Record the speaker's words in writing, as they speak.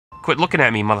Quit looking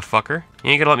at me, motherfucker.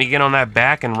 You ain't gonna let me get on that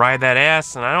back and ride that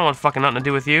ass, and I don't want fucking nothing to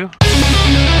do with you.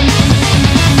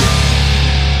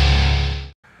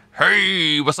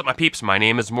 Hey, what's up my peeps? My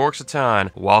name is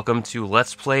Morxeton. Welcome to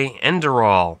Let's Play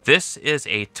Enderal. This is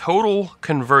a total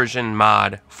conversion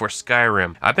mod for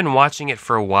Skyrim. I've been watching it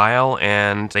for a while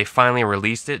and they finally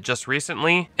released it just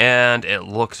recently and it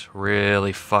looks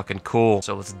really fucking cool.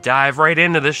 So let's dive right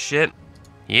into this shit.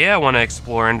 Yeah, I want to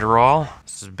explore Enderal.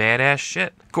 This is badass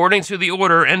shit. According to the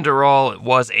Order, Enderal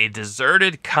was a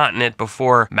deserted continent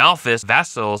before Malthus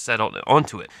vassals settled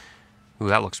onto it. Ooh,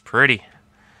 that looks pretty.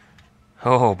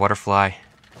 Oh, butterfly.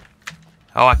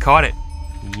 Oh, I caught it.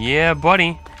 Yeah,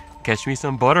 buddy. Catch me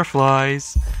some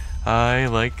butterflies. I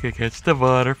like to catch the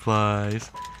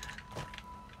butterflies.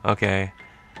 Okay.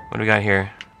 What do we got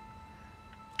here?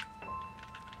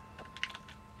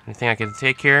 Anything I can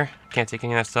take here? Can't take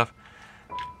any of that stuff.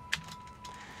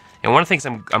 And one of the things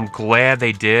I'm glad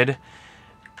they did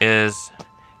is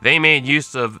they made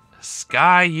use of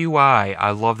Sky UI. I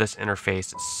love this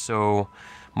interface. It's so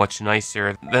much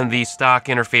nicer than the stock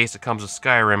interface that comes with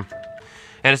Skyrim.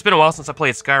 And it's been a while since I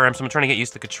played Skyrim, so I'm trying to get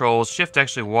used to the controls. Shift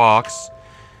actually walks.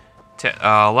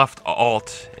 Left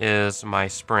Alt is my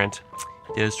sprint.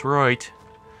 That's right.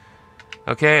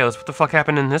 Okay, what the fuck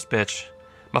happened in this bitch?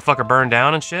 Motherfucker burned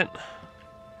down and shit?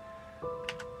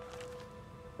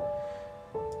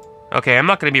 Okay, I'm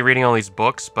not going to be reading all these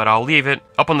books, but I'll leave it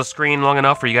up on the screen long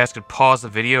enough where you guys could pause the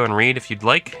video and read if you'd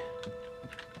like.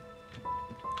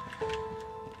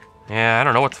 Yeah, I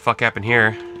don't know what the fuck happened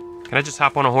here. Can I just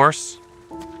hop on a horse?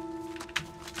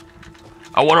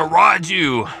 I want to ride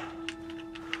you!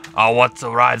 I want to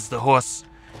ride the horse.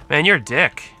 Man, you're a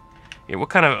dick. You're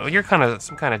kind of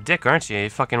some kind of dick, aren't you? You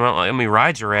fucking won't let me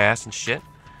ride your ass and shit.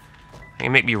 You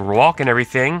can make me walk and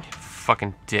everything.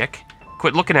 Fucking dick.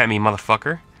 Quit looking at me,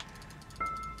 motherfucker.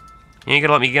 You ain't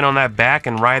gonna let me get on that back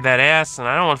and ride that ass, and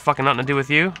I don't want fucking nothing to do with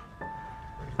you.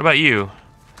 What about you?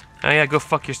 Oh yeah, go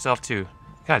fuck yourself too.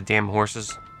 Goddamn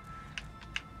horses.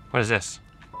 What is this?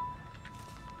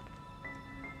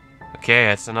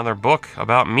 Okay, it's another book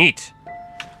about meat.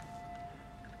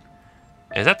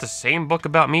 Is that the same book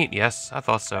about meat? Yes, I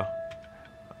thought so.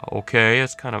 Okay,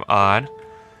 it's kind of odd.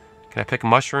 Can I pick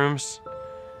mushrooms?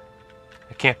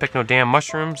 I can't pick no damn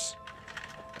mushrooms.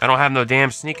 I don't have no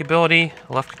damn sneak ability.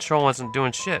 Left control isn't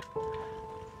doing shit. Well,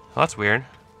 that's weird.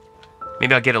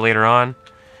 Maybe I'll get it later on.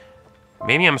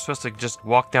 Maybe I'm supposed to just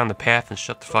walk down the path and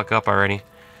shut the fuck up already.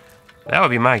 That would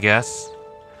be my guess.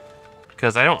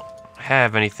 Because I don't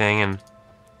have anything, and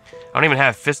I don't even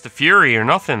have Fist of Fury or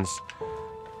nothings.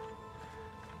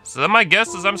 So my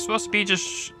guess is I'm supposed to be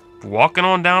just walking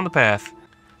on down the path.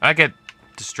 I get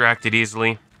distracted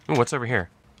easily. Ooh, what's over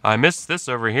here? I missed this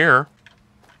over here.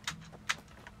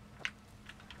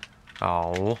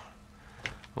 Oh.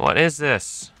 What is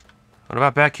this? What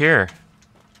about back here?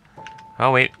 Oh,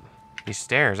 wait. These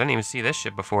stairs. I didn't even see this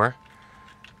shit before.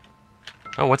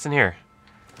 Oh, what's in here?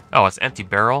 Oh, it's empty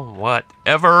barrel.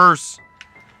 Whatevers.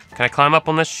 Can I climb up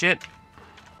on this shit?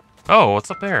 Oh,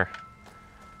 what's up there?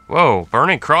 Whoa,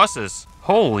 burning crosses.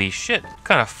 Holy shit. What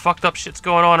kind of fucked up shit's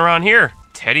going on around here?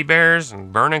 Teddy bears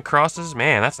and burning crosses?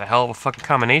 Man, that's a hell of a fucking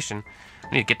combination.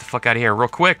 I need to get the fuck out of here real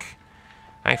quick.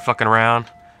 I ain't fucking around.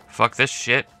 Fuck this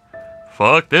shit.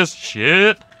 Fuck this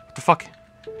shit. What the fuck?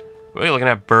 What are you looking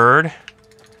at, bird?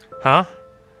 Huh?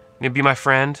 You gonna be my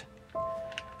friend?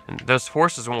 And those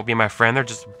horses won't be my friend. They're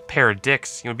just a pair of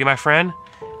dicks. You wanna be my friend?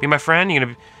 Be my friend?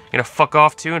 You gonna fuck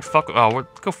off too and fuck? Oh,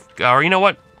 go. Or you know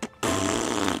what?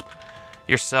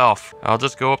 Yourself. I'll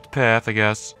just go up the path, I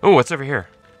guess. Oh, what's over here?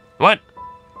 What?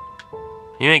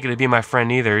 You ain't gonna be my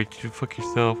friend either. You fuck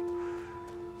yourself.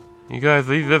 You guys,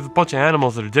 there's a bunch of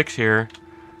animals that are dicks here.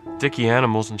 Dicky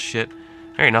animals and shit.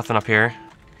 There ain't nothing up here.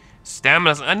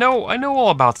 Stamina. I know all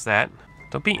about that.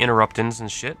 Don't be interruptings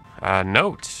and shit.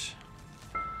 Note.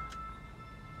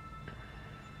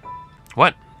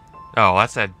 What? Oh,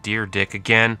 that's that deer dick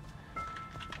again.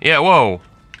 Yeah, whoa.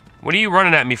 What are you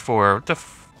running at me for?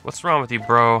 What's wrong with you,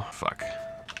 bro? Fuck.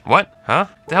 What? Huh?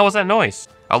 What the hell was that noise?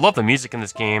 I love the music in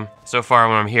this game. So far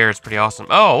when I'm here, it's pretty awesome.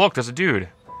 Oh, look, there's a dude.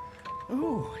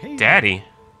 Oh, hey. Daddy.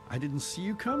 I didn't see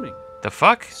you coming. The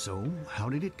fuck? So, how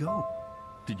did it go?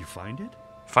 Did you find it?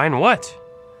 Find what?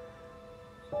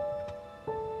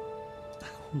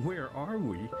 Where are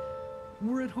we?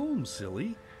 We're at home,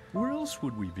 silly. Where else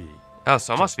would we be? Oh,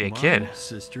 so I must be a kid. Mom,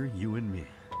 sister, you and me.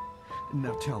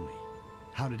 Now tell me,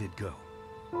 how did it go?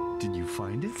 Did you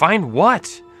find it? Find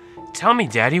what? Tell me,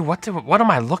 Daddy. What am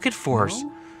I looking for?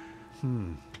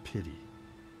 No? Pity.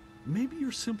 Maybe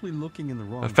you're simply looking in the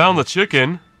wrong I found the place.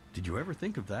 chicken. Did you ever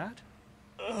think of that?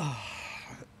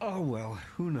 Oh, well,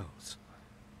 who knows?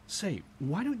 Say,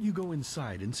 why don't you go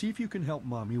inside and see if you can help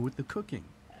Mommy with the cooking?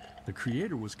 The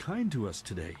Creator was kind to us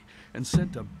today and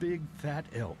sent a big fat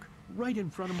elk right in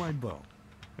front of my bow.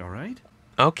 All right?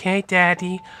 Okay,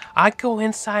 Daddy. I go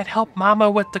inside, help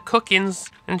Mama with the cookings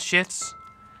and shits.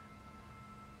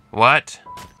 What?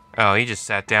 Oh, he just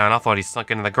sat down. I thought he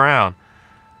sunk into the ground.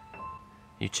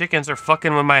 You chickens are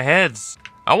fucking with my heads.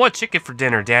 I want chicken for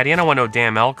dinner, Daddy. I don't want no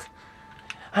damn elk.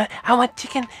 I want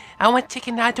chicken. I want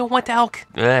chicken. I don't want elk.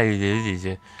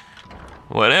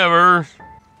 Whatever.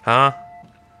 Huh?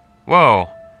 Whoa.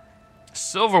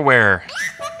 Silverware.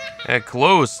 It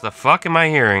glows. The fuck am I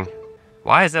hearing?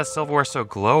 Why is that silverware so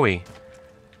glowy?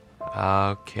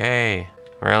 Okay.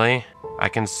 Really? I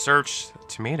can search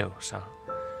tomatoes, huh?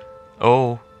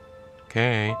 Oh.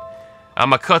 Okay.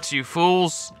 I'ma cut you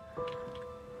fools.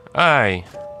 Aye.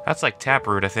 That's like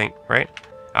taproot, I think, right?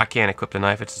 I can't equip the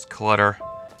knife. It's just clutter.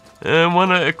 I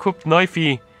wanna equip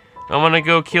knifey. I wanna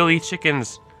go kill these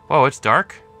chickens. Whoa, it's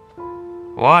dark?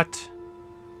 What?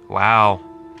 Wow.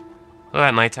 Look at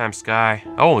that nighttime sky.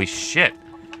 Holy shit.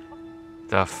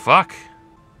 The fuck?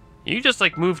 You just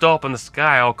like moved up in the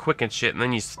sky all quick and shit, and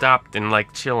then you stopped and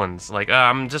like chilling. It's like,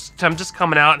 I'm just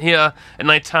coming out here at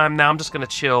nighttime now. I'm just gonna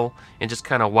chill and just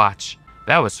kind of watch.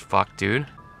 That was fucked, dude.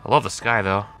 I love the sky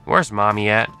though. Where's Mommy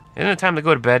at? Isn't it time to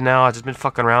go to bed now? I've just been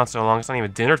fucking around so long. It's not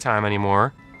even dinner time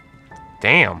anymore.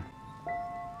 Damn.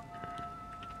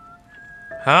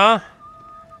 Huh?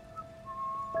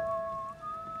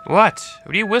 What?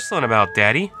 What are you whistling about,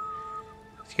 Daddy?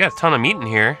 You got a ton of meat in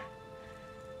here.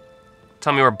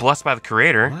 Tell me we're blessed by the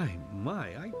Creator. My,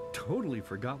 I totally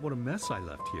forgot what a mess I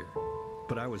left here.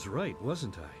 But I was right,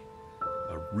 wasn't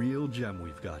I? A real gem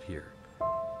we've got here.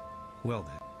 Well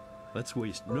then, let's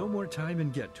waste no more time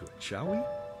and get to it, shall we?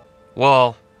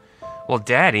 Well,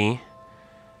 Daddy.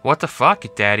 What the fuck,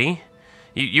 Daddy?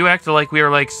 You acted like we were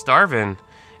like starving,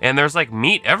 and there's like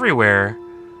meat everywhere.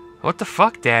 What the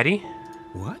fuck, Daddy?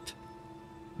 What?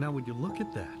 Now when you look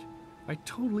at that, I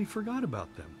totally forgot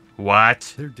about them.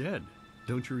 What? They're dead.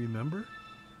 Don't you remember?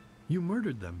 You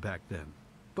murdered them back then.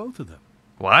 Both of them.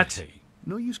 What? Hey,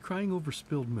 no use crying over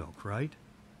spilled milk, right?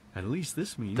 At least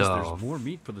this means The there's more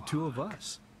meat for the two of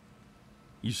us.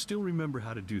 You still remember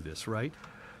how to do this, right?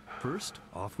 First,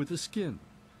 off with the skin.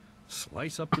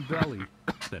 Slice up the belly,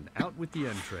 then out with the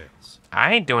entrails.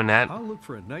 I ain't doing that. I'll look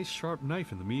for a nice sharp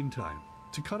knife in the meantime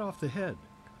to cut off the head.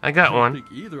 I got I don't one.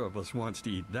 think either of us wants to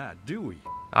eat that, do we?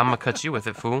 I'm gonna cut you with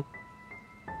it, fool.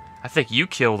 I think you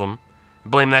killed him.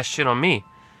 Blame that shit on me.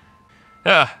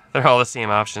 They're all the same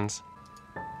options.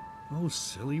 Oh,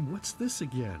 silly, what's this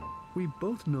again? We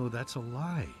both know that's a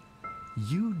lie.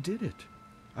 You did it.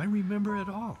 I remember it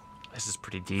all. This is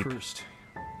pretty deep. First,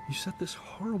 you set this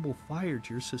horrible fire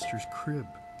to your sister's crib.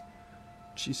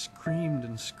 She screamed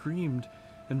and screamed,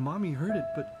 and Mommy heard it,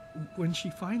 but when she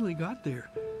finally got there,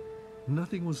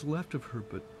 nothing was left of her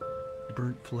but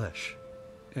burnt flesh.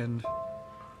 And,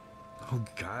 oh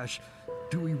gosh,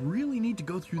 do we really need to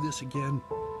go through this again?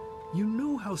 You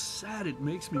know how sad it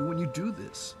makes me when you do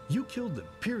this. You killed them,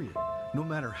 period. No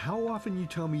matter how often you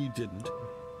tell me you didn't,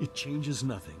 it changes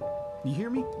nothing. You hear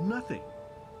me? Nothing.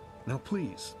 Now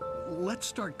please, let's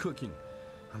start cooking.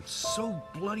 I'm so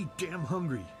bloody damn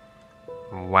hungry.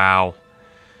 Wow.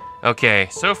 Okay,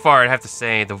 so far I'd have to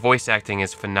say the voice acting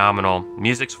is phenomenal.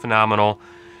 Music's phenomenal.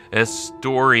 This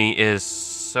story is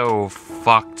so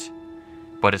fucked,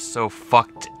 but it's so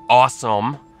fucked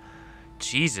awesome.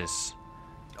 Jesus.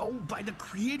 Oh, by the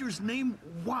Creator's name,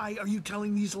 why are you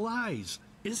telling these lies?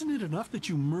 Isn't it enough that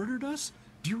you murdered us?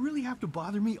 Do you really have to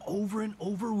bother me over and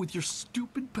over with your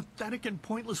stupid, pathetic, and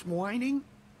pointless whining?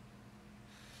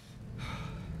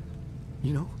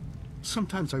 You know,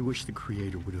 sometimes I wish the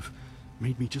Creator would have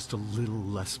made me just a little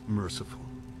less merciful.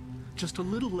 Just a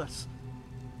little less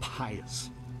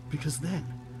pious. Because then,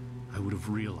 I would have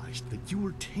realized that you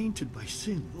were tainted by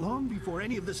sin long before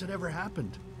any of this had ever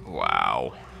happened.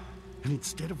 Wow. And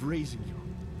instead of raising you,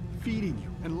 feeding you,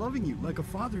 and loving you like a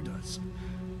father does,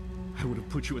 I would have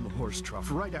put you in the horse trough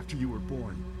right after you were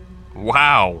born.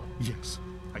 Wow. Yes,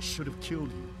 I should have killed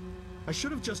you. I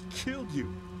should have just killed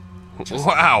you. Just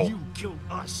Wow. like you killed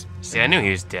us. See, I knew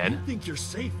he was dead. You think you're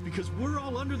safe because we're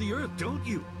all under the earth, don't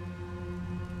you?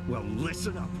 Well,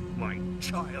 listen up, my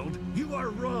child. You are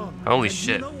wrong. Holy And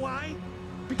shit. You know why?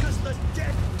 Because the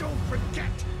dead don't forget.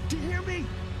 Do you hear me?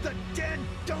 The dead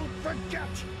don't forget.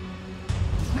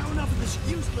 Now enough of this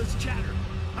useless chatter.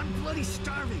 I'm bloody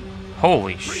starving.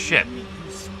 Holy Bring shit. the meat,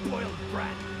 you spoiled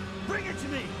brat. Bring it to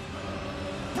me.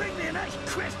 Bring me a nice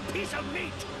crisp piece of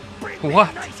meat. Bring me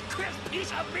What? a nice crisp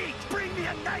piece of meat! Bring me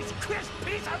a nice crisp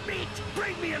piece of meat!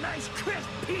 Bring me a nice crisp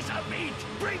piece of meat!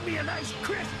 Bring me a nice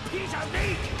crisp piece of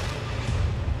meat!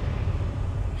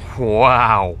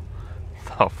 Wow.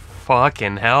 The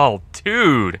fucking hell,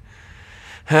 dude.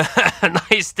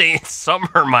 Nice day in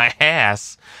summer, my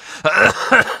ass.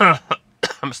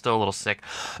 I'm still a little sick.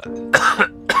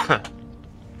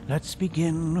 Let's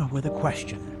begin with a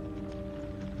question.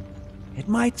 It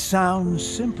might sound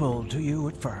simple to you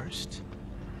at first,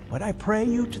 but I pray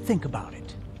you to think about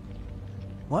it.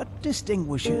 What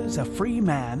distinguishes a free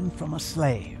man from a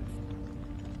slave?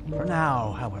 For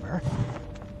now, however,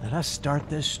 let us start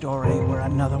this story where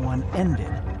another one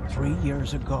ended 3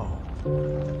 years ago,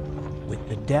 with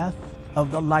the death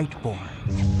of the Lightborn.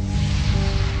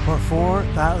 For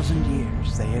 4,000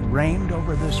 years they had reigned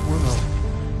over this world,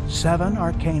 7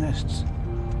 arcanists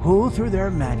who, through their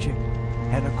magic,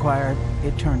 had acquired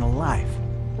eternal life.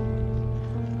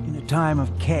 In a time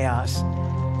of chaos,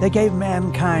 they gave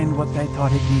mankind what they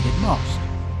thought it needed most,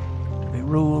 to be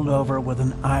ruled over with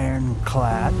an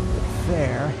ironclad but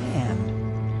fair hand.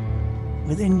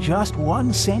 Within just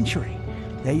 1 century,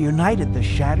 they united the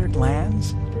shattered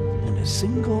lands, and a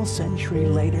single century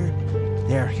later,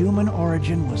 their human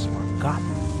origin was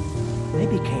forgotten. They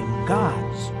became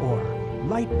gods, or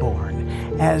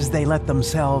Lightborn, as they let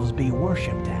themselves be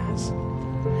worshipped as.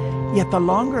 Yet the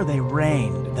longer they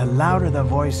reigned, the louder the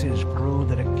voices grew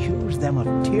that accused them of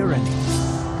tyranny.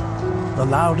 The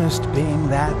loudest being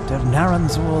that of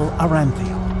Naranzul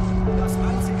Aranthiel.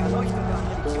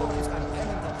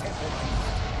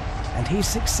 And he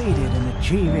succeeded in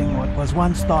achieving what was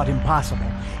once thought impossible.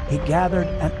 He gathered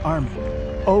an army,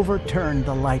 overturned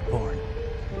the Lightborn,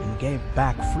 and gave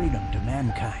back freedom to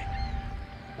mankind.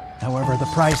 However, the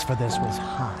price for this was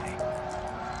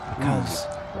high, because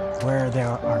where there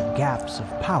are gaps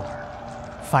of power,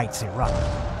 fights erupt.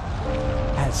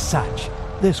 As such,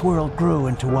 this world grew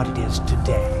into what it is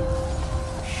today,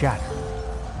 shattered,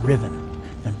 riven,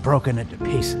 and broken into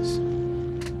pieces.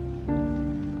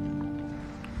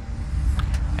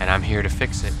 And I'm here to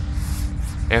fix it.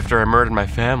 After I murdered my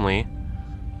family,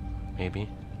 maybe.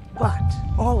 But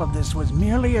all of this was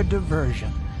merely a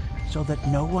diversion, so that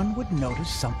no one would notice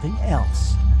something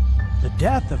else. The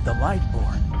death of the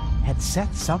Lightborn had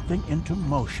set something into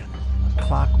motion, a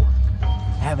clockwork.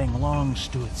 Having long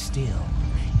stood still,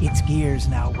 its gears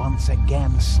now once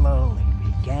again slowly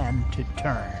began to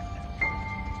turn.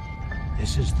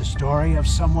 This is the story of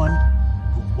someone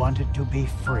who wanted to be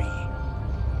free.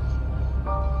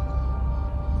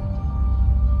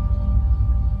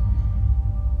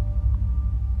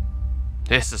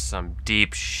 This is some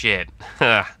deep shit.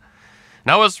 And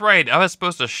I was right. I was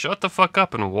supposed to shut the fuck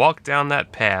up and walk down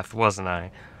that path, wasn't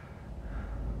I?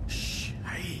 Shh,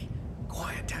 hey,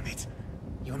 quiet, damn it.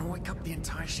 You wanna wake up the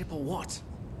entire ship or what?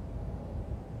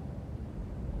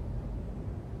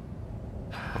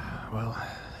 Well,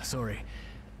 sorry.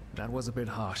 That was a bit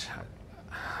harsh.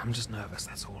 I'm just nervous,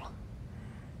 that's all.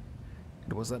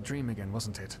 It was that dream again,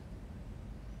 wasn't it?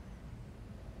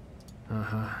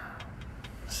 Uh-huh.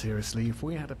 Seriously, if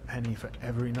we had a penny for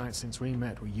every night since we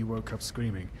met where you woke up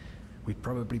screaming, we'd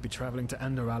probably be traveling to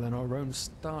Enderal in our own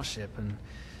starship and...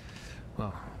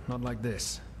 well, not like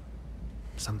this.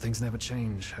 Some things never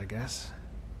change, I guess.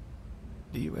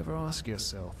 Do you ever ask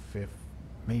yourself if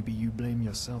maybe you blame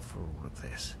yourself for all of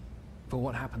this? For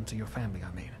what happened to your family,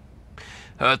 I mean?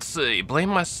 Let's see. Blame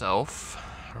myself.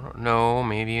 I don't know.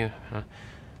 Maybe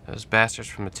those bastards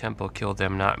from the temple killed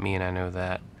them, not me, and I know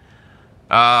that.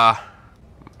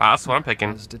 That's what I'm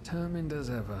picking. As determined as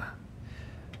ever.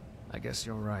 I guess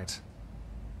you're right.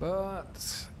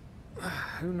 But...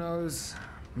 who knows?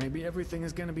 Maybe everything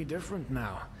is going to be different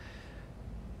now.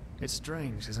 It's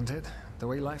strange, isn't it? The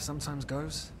way life sometimes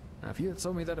goes. Now, if you had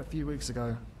told me that a few weeks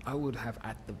ago, I would have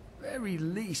at the very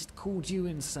least called you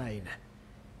insane.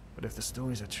 But if the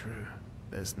stories are true,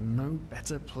 there's no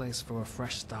better place for a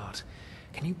fresh start.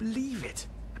 Can you believe it?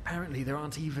 Apparently there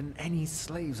aren't even any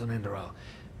slaves on Enderal.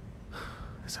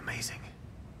 It's amazing.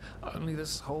 Only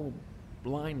this whole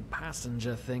blind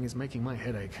passenger thing is making my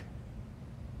head ache.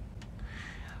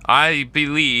 I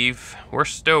believe we're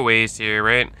stowaways here,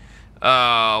 right?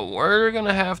 We're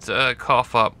gonna have to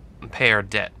cough up and pay our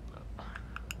debt.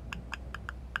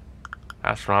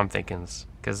 That's what I'm thinking,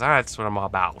 because that's what I'm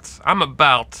about. I'm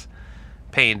about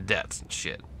paying debts and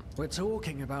shit. We're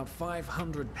talking about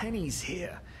 500 pennies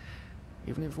here.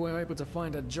 Even if we're able to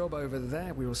find a job over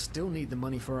there, we will still need the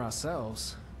money for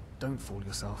ourselves. Don't fool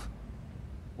yourself.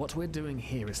 What we're doing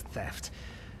here is theft.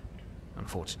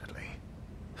 Unfortunately.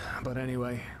 But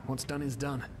anyway, what's done is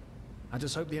done. I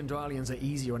just hope the Endralians are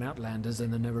easier on Outlanders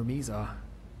than the Neremes are.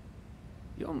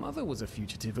 Your mother was a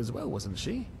fugitive as well, wasn't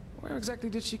she? Where exactly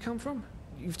did she come from?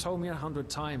 You've told me 100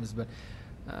 times, but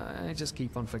I just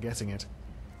keep on forgetting it.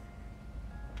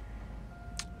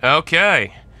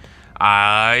 Okay.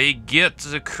 I get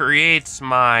to create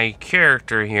my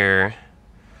character here.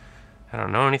 I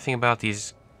don't know anything about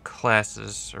these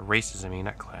classes, or races, I mean,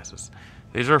 not classes.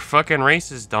 These are fucking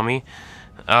races, dummy.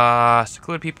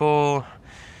 Secluded people.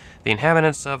 The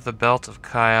inhabitants of the Belt of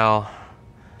Kyle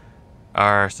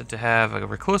are said to have a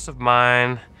reclusive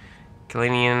mind.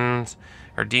 Kalanians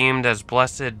are deemed as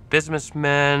blessed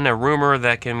businessmen, a rumor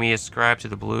that can be ascribed to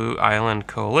the Blue Island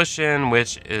Coalition,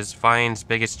 which is Vine's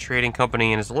biggest trading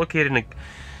company and is located in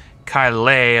Kyle.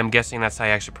 I'm guessing that's how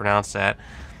you actually pronounce that,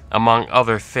 among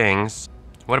other things.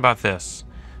 What about this?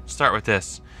 Start with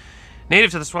this.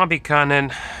 Native to the swampy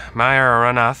continent,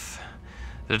 Myaranath,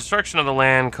 the destruction of the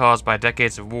land caused by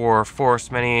decades of war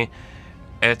forced many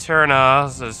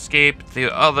Eternas to escape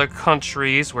the other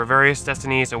countries where various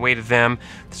destinies awaited them.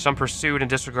 Some pursued and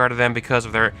disregarded them because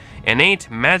of their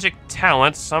innate magic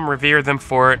talents. Some revered them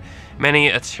for it. Many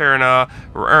Eterna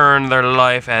earned their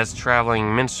life as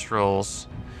traveling minstrels.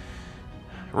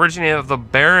 Originated of the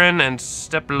barren and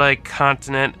steppe-like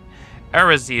continent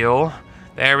Arazil,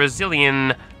 the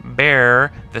Arazilian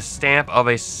bear the stamp of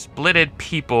a splitted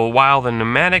people, while the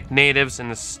nomadic natives in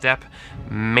the steppe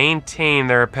maintain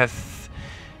their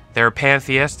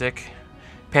pantheistic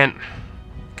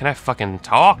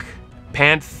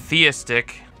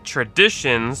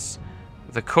traditions.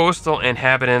 The coastal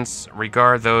inhabitants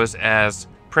regard those as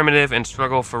primitive and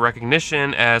struggle for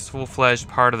recognition as full-fledged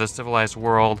part of the civilized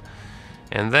world.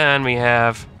 And then we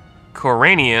have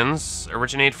Coranians,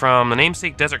 originate from the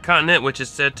namesake desert continent, which is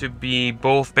said to be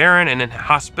both barren and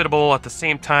inhospitable at the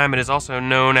same time. It is also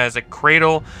known as the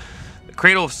cradle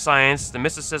of science, the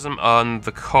mysticism, and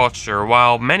the culture.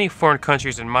 While many foreign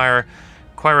countries admire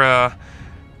Kyra,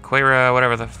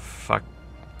 whatever the fuck,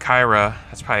 Kyra,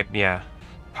 that's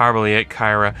probably it,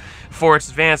 Kyra, for its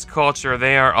advanced culture,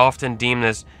 they are often deemed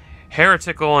as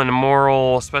heretical and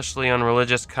immoral, especially on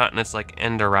religious continents like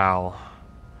Enderal.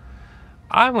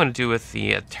 I'm gonna do with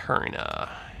the Eternas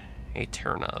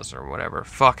or whatever.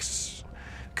 Fucks.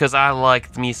 Because I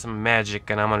like me some magic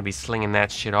and I'm gonna be slinging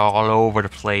that shit all over the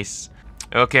place.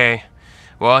 Okay.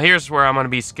 Well, here's where I'm gonna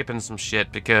be skipping some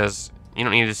shit because you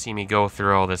don't need to see me go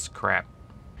through all this crap.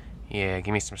 Yeah,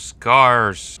 give me some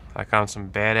scars. Like I'm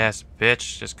some badass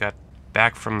bitch. Just got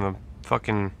back from the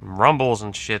fucking rumbles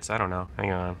and shits. I don't know.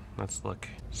 Hang on. Let's look.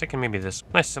 I was thinking maybe this.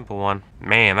 Nice simple one.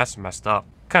 Man, that's messed up.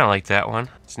 Kind of like that one.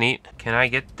 It's neat. Can I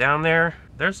get down there?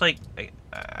 There's like,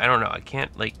 I don't know. I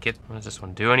can't like get, what does this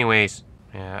one do anyways?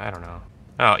 Yeah, I don't know.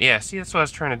 Oh, yeah, see, that's what I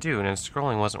was trying to do, and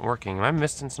scrolling wasn't working. Am I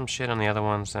missing some shit on the other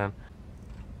ones then?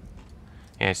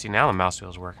 Yeah, see, now the mouse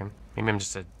wheel's working. Maybe I'm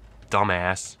just a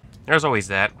dumbass. There's always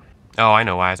that. Oh, I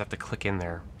know why. I have to click in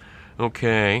there.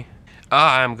 Okay.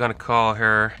 I'm gonna call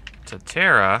her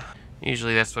Tatera.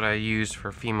 Usually that's what I use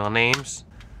for female names.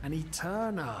 An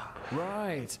Eterna,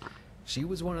 right. She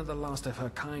was one of the last of her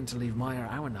kind to leave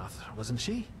Myaranath, wasn't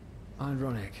she?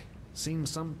 Ironic. Seems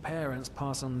some parents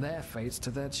pass on their fates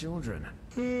to their children.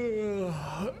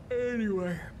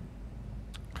 Anyway.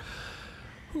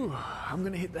 I'm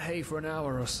gonna hit the hay for an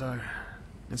hour or so.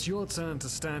 It's your turn to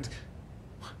stand...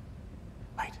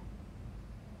 Wait.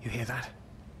 You hear that?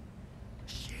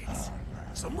 Shit.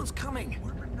 Someone's coming.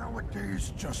 Women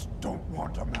nowadays just don't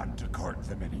want a man to court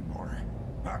them anymore.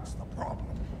 That's the problem.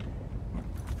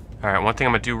 Alright, one thing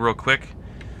I'm gonna do real quick.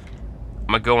 I'm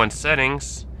gonna go in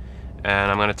settings, and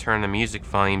I'm gonna turn the music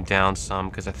volume down some,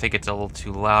 because I think it's a little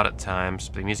too loud at times.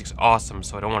 But the music's awesome,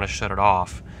 so I don't want to shut it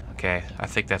off. Okay, I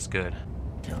think that's good.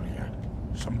 Tell ya,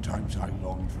 sometimes I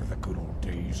long for the good old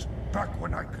days. Back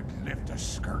when I could lift a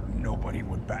skirt and nobody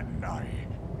would bat an eye.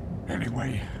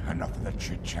 Anyway, enough of the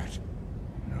chit-chat.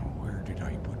 Now, where did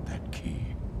I put that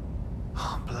key?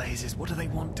 Oh, blazes, what do they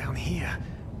want down here?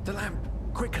 The lamp!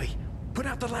 Quickly! Put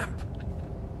out the lamp!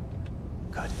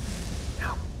 Good.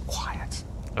 Now, quiet.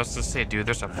 I was gonna say, dude,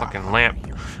 there's a fucking lamp.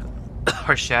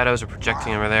 Our shadows are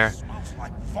projecting over there. It smells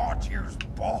like Vaughtier's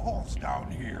balls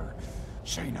down here.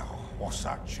 Say now, what's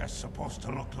that chest supposed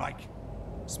to look like?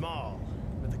 Small,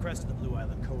 with the crest of the Blue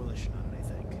Island Coalition on it, I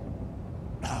think.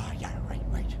 Ah, yeah, right.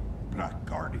 Black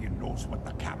Guardian knows what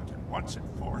the captain wants it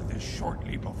for this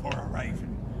shortly before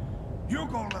arriving. You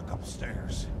go look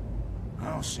upstairs.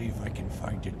 I'll see if I can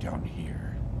find it down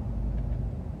here.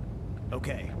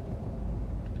 Okay.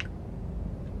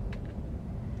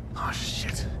 Oh,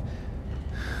 shit.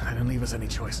 They don't leave us any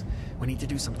choice. We need to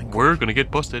do something quick. We're gonna get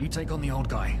busted. You take on the old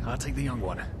guy. I'll take the young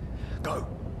one. Go.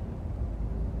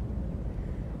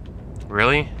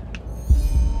 Really?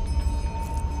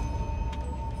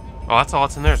 Oh, that's all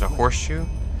that's in there is a horseshoe?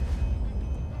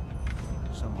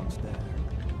 Someone's there.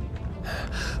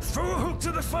 Throw a hook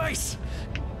to the face!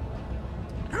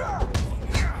 Come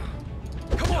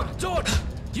on, Don!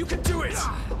 You can do it!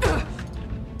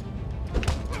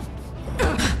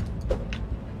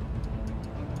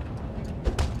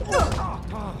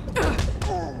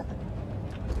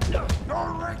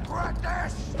 You'll regret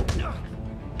this!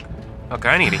 Okay,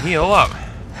 I need to heal up.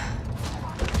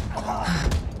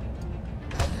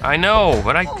 I know,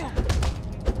 but I...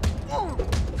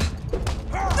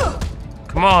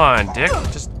 Come on, Dick.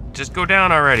 Just go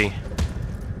down already.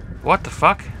 What the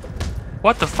fuck?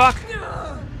 What the fuck? You'll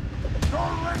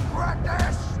regret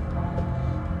this!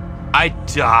 I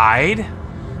died?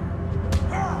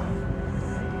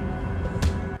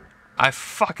 I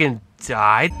fucking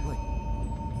died?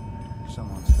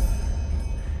 Someone's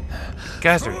there. You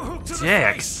guys are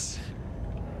dicks.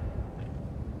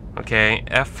 Okay,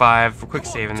 F5. We're quick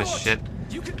saving this shit.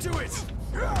 You can do it!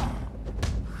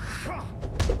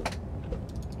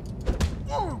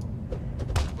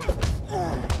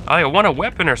 I want a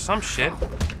weapon or some shit.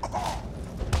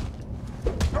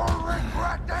 You'll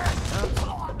regret this!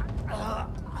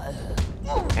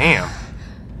 Damn.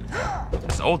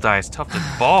 This old guy is tough as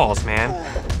balls, man.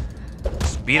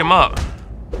 Just beat him up.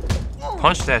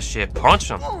 Punch that shit.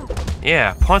 Punch him.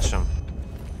 Yeah, punch him.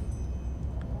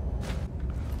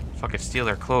 Fucking steal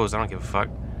their clothes. I don't give a fuck.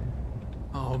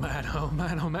 Oh man, oh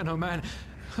man, oh man, oh man.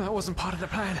 That wasn't part of the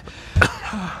plan.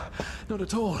 Not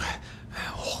at all.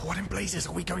 What in blazes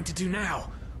are we going to do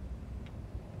now?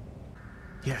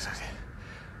 Yes,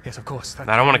 of course.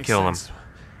 I don't want to kill him.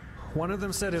 One of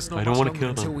them said it's not I don't much wanna longer kill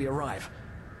until them. we arrive.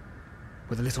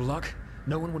 With a little luck,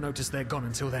 no one will notice they're gone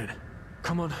until then.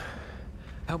 Come on,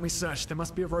 help me search. There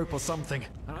must be a rope or something.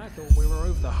 I thought we were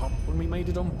over the hump when we made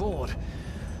it on board.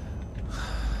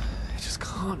 It just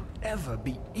can't ever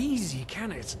be easy,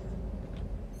 can it?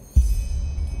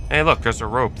 Hey, look, there's a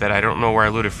rope that I don't know where I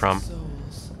looted from.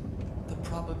 Souls, the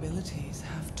probabilities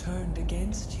have turned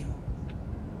against you.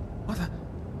 What the?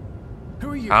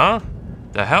 Who are you? Huh?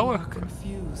 The You hell? are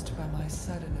confused by my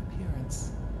sudden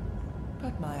appearance,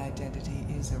 but my identity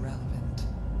is irrelevant.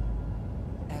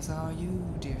 As are you,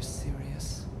 dear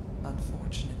Sirius,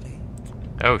 unfortunately.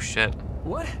 Oh, shit.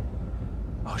 What?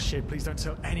 Oh shit, please don't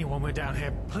tell anyone we're down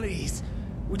here, please.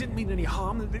 We didn't mean any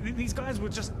harm. These guys were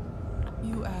just...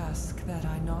 You ask that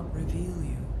I not reveal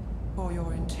you, for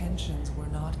your intentions were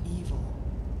not evil,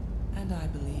 and I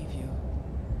believe you.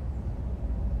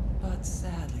 But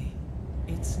sadly,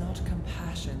 it's not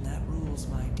compassion that rules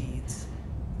my deeds.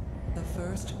 The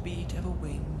first beat of a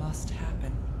wing must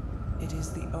happen. It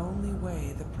is the only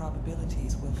way the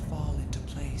probabilities will fall into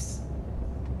place.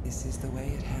 This is the way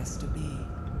it has to be,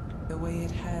 the way it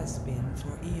has been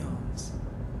for eons.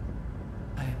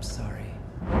 I am sorry.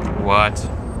 What?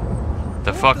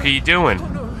 The fuck are you doing? Oh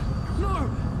no! No!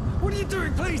 What are you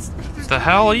doing, please? What the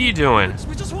hell are you doing?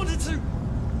 We just wanted to...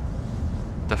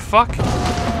 The fuck?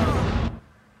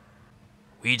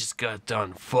 We just got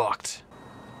done fucked.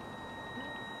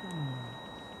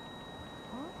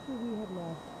 After we had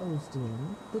left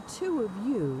Osteen, the two of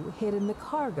you hid in the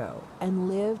cargo and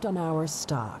lived on our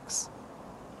stocks.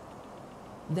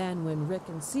 Then when Rick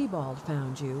and Sebald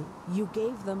found you, you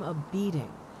gave them a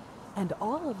beating. And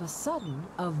all of a sudden,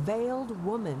 a veiled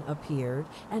woman appeared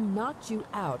and knocked you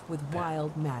out with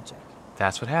wild magic.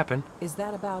 That's what happened. Is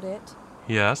that about it?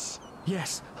 Yes.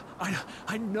 Yes,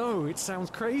 I know it sounds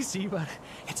crazy, but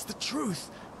it's the truth.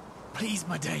 Please,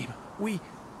 my dame, we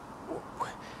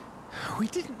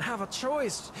didn't have a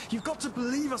choice. You've got to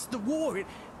believe us, the war,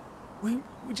 we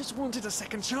just wanted a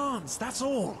second chance, that's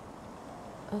all.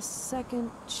 A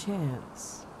second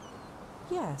chance.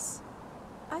 Yes,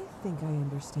 I think I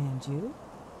understand you.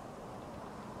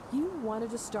 You wanted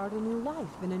to start a new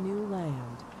life in a new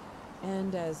land.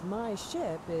 And as my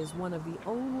ship is one of the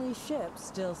only ships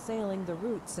still sailing the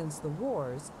route since the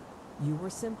wars, you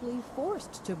were simply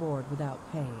forced to board without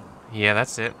paying. Yeah,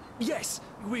 that's it. Yes,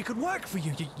 we could work for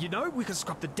you, you know? We could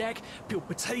scrub the deck, peel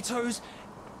potatoes,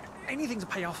 anything to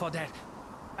pay off our debt.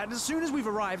 And as soon as we've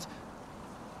arrived...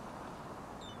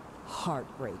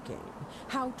 Heartbreaking.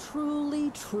 How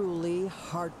truly, truly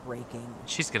heartbreaking.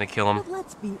 She's gonna kill him. But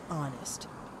let's be honest.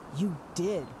 You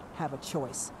did have a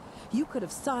choice. You could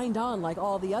have signed on like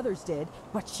all the others did,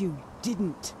 but you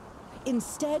didn't.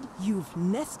 Instead, you've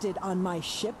nested on my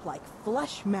ship like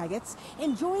flesh maggots,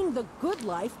 enjoying the good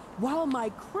life while my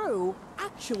crew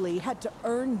actually had to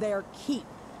earn their keep.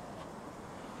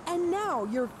 And now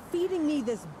you're feeding me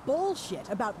this bullshit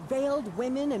about veiled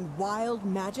women and wild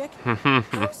magic?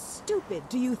 How stupid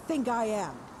do you think I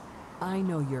am? I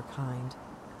know your kind.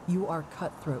 You are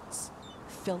cutthroats,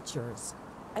 filchers.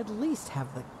 At least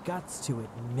have the guts to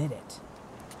admit it.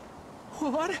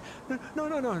 What?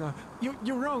 No.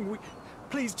 You're wrong.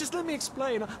 Please, just let me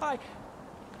explain.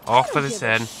 Off with I his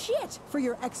don't give a head. shit for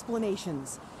your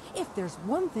explanations. If there's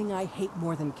one thing I hate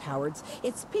more than cowards,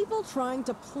 it's people trying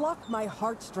to pluck my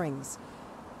heartstrings.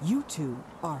 You two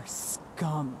are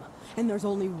scum, and there's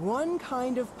only one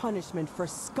kind of punishment for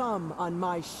scum on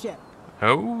my ship.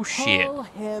 Oh shit. Pull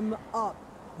him up,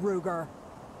 Ruger.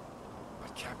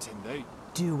 But Captain, they...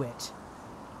 Do it.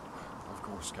 Of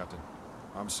course, Captain.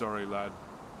 I'm sorry, lad.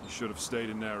 You should have stayed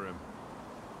in their room.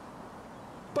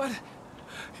 But...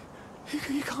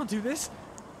 You can't do this.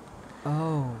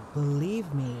 Oh,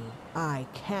 believe me, I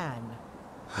can.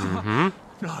 Mm-hmm.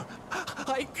 No.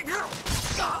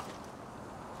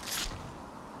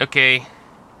 Okay.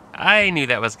 I knew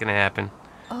that was gonna happen.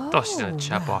 Thought she's gonna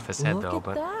chop off his head look though, at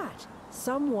but that.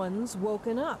 Someone's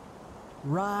woken up.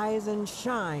 Rise and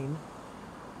shine.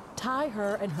 Tie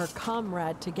her and her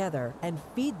comrade together and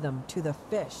feed them to the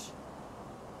fish.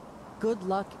 Good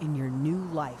luck in your new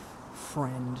life,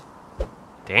 friend.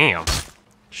 damn.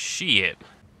 Shit.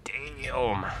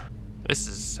 Damn. This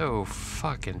is so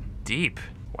fucking deep.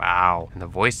 Wow. And the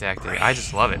voice acting, I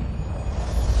just love it.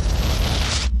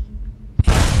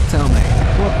 Tell me,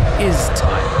 what is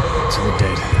time to the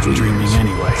dead dreaming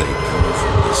anyway?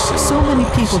 So many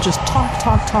people just talk,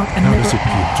 and How never does it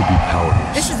feel to be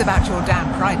powerless? This is about your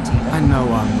damn pride, Tina. I know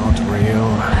I'm not real.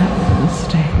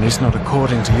 At least not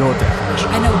according to your definition.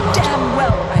 I know damn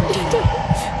well I'm dead.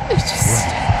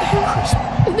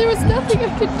 There was nothing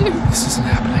I could do. This isn't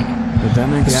happening. But then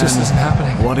again, this just isn't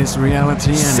happening. What is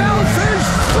reality anyway? Selfish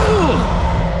fool!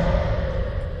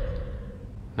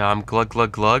 Now I'm glug.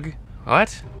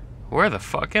 What? Where the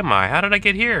fuck am I? How did I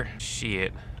get here?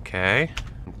 Shit. Okay.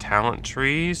 Talent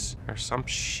trees or some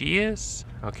shias?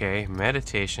 Okay,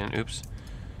 meditation. Oops.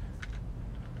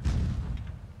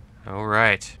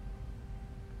 Alright.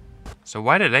 So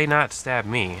why did they not stab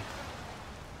me?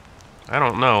 I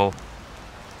don't know.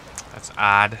 That's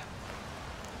odd.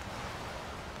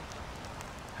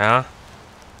 Huh?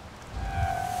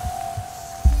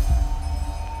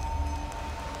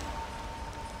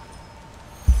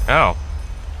 Oh.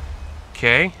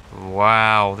 Okay.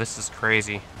 Wow, this is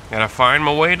crazy. Gotta find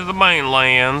my way to the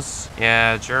mainlands.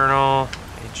 Yeah, journal.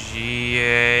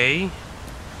 GA.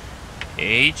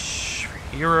 H.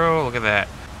 Hero. Look at that.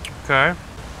 Okay.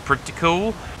 Pretty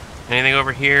cool. Anything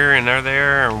over here and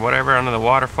there or whatever under the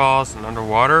waterfalls and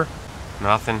underwater?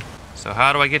 Nothing. So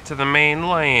how do I get to the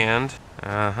mainland?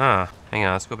 Uh-huh. Hang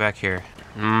on, let's go back here.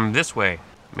 This way.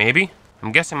 Maybe?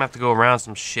 I'm guessing I'm gonna have to go around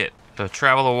some shit. So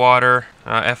travel the water.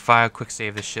 F5, quick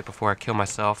save this shit before I kill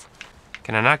myself.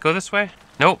 Can I not go this way?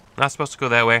 Nope, not supposed to go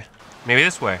that way. Maybe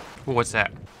this way. Ooh, what's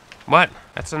that? What?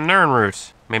 That's a Nern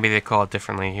route. Maybe they call it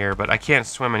differently here, but I can't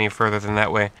swim any further than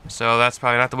that way. So that's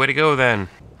probably not the way to go then.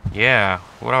 Yeah,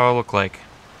 what do I look like?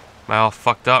 Am I all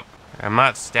fucked up? I'm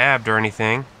not stabbed or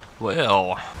anything.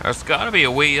 Well, there's gotta be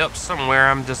a way up somewhere,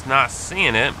 I'm just not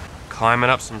seeing it. Climbing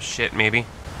up some shit, maybe.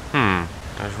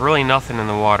 There's really nothing in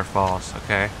the waterfalls,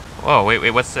 okay. Whoa,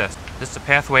 wait, what's this? Is this the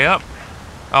pathway up?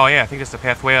 Oh yeah, I think this is the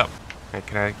pathway up. Okay,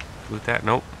 can I loot that?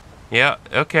 Nope. Yeah,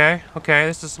 okay,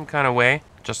 this is some kind of way.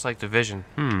 Just like Division.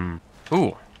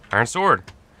 Ooh, iron sword.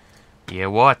 Yeah,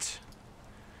 what?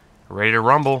 Ready to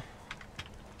rumble.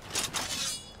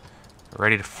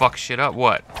 Ready to fuck shit up,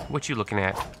 what? What you looking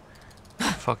at?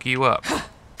 Fuck you up.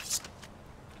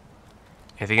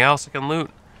 Anything else I can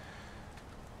loot?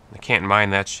 I can't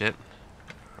mine that shit.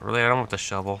 Really, I don't want the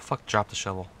shovel. Fuck, drop the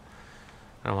shovel.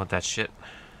 I don't want that shit.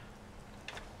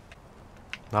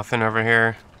 Nothing over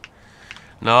here.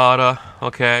 Nada.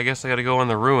 Okay, I guess I gotta go in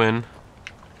the ruin.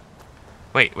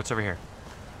 Wait, what's over here?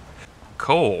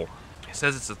 Coal. It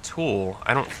says it's a tool.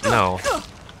 I don't know.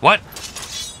 What?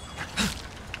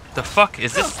 The fuck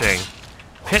is this thing?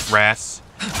 Pit rats?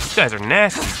 These guys are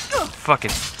nasty.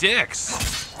 Fucking dicks.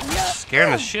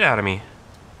 Scaring the shit out of me.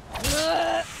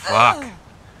 Fuck.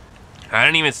 I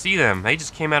didn't even see them. They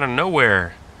just came out of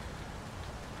nowhere.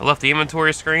 I left the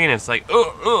inventory screen and it's like,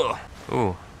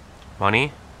 Ooh.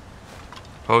 Money.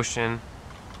 Potion.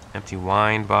 Empty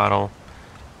wine bottle.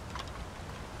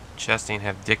 Chest ain't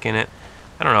have dick in it.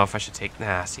 I don't know if I should take...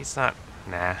 Nah, see, it's not...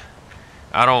 Nah.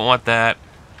 I don't want that.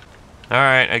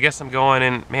 Alright, I guess I'm going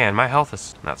in... Man, my health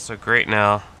is not so great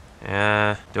now.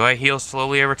 Do I heal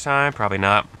slowly over time? Probably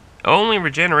not. Only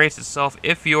regenerates itself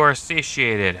if you are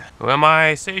satiated. Who am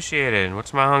I satiated?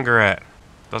 What's my hunger at?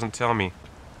 Doesn't tell me.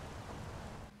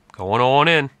 Going on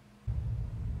in.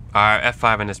 Alright,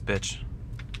 F5 in this bitch.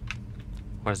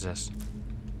 What is this?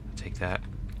 Take that.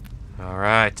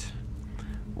 Alright.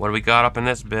 What do we got up in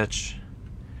this bitch?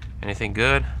 Anything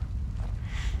good?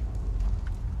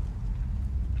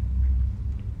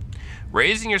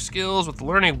 Raising your skills with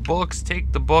learning books.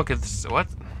 Take the book. It's what?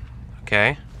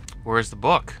 Okay. Where's the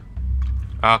book?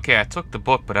 Okay, I took the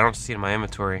book, but I don't see it in my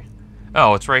inventory.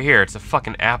 Oh, it's right here. It's a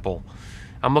fucking apple.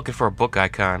 I'm looking for a book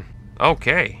icon.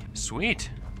 Okay,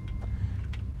 sweet.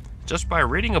 Just by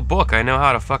reading a book, I know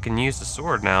how to fucking use the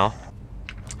sword now.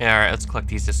 Yeah, alright, let's collect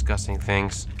these disgusting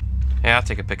things. Yeah, I'll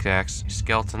take a pickaxe.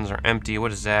 Skeletons are empty.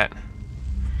 What is that?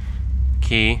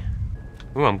 Key.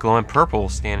 Ooh, I'm glowing purple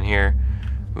standing here.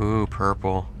 Ooh,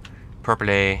 purple.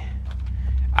 Purple.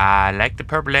 I like the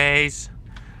purples.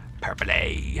 Purple.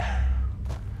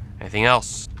 Anything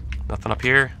else? Nothing up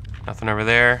here? Nothing over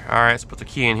there? Alright, let's put the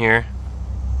key in here.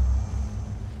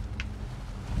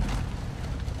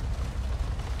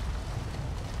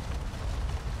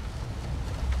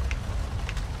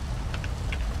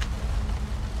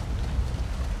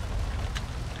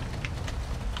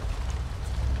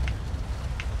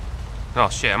 Oh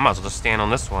shit, I might as well just stand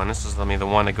on this one. This is the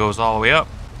one that goes all the way up.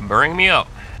 Bring me up.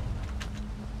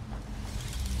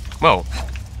 Whoa.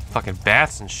 Fucking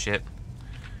bats and shit.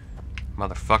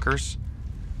 Motherfuckers.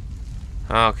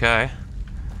 Okay.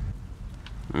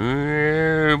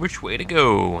 Which way to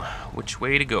go? Which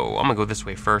way to go? I'm gonna go this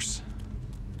way first.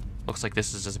 Looks like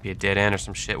this is just be a dead end or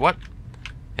some shit. What?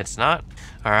 It's not?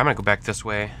 Alright, I'm gonna go back this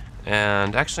way.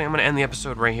 And actually, I'm going to end the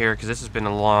episode right here because this has been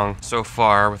long so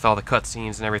far with all the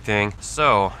cutscenes and everything.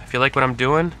 So, if you like what I'm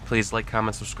doing, please like,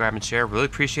 comment, subscribe, and share. Really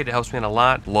appreciate it. It helps me out a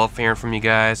lot. Love hearing from you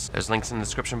guys. There's links in the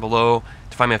description below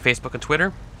to find me on Facebook and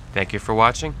Twitter. Thank you for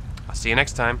watching. I'll see you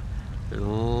next time.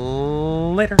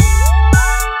 Later.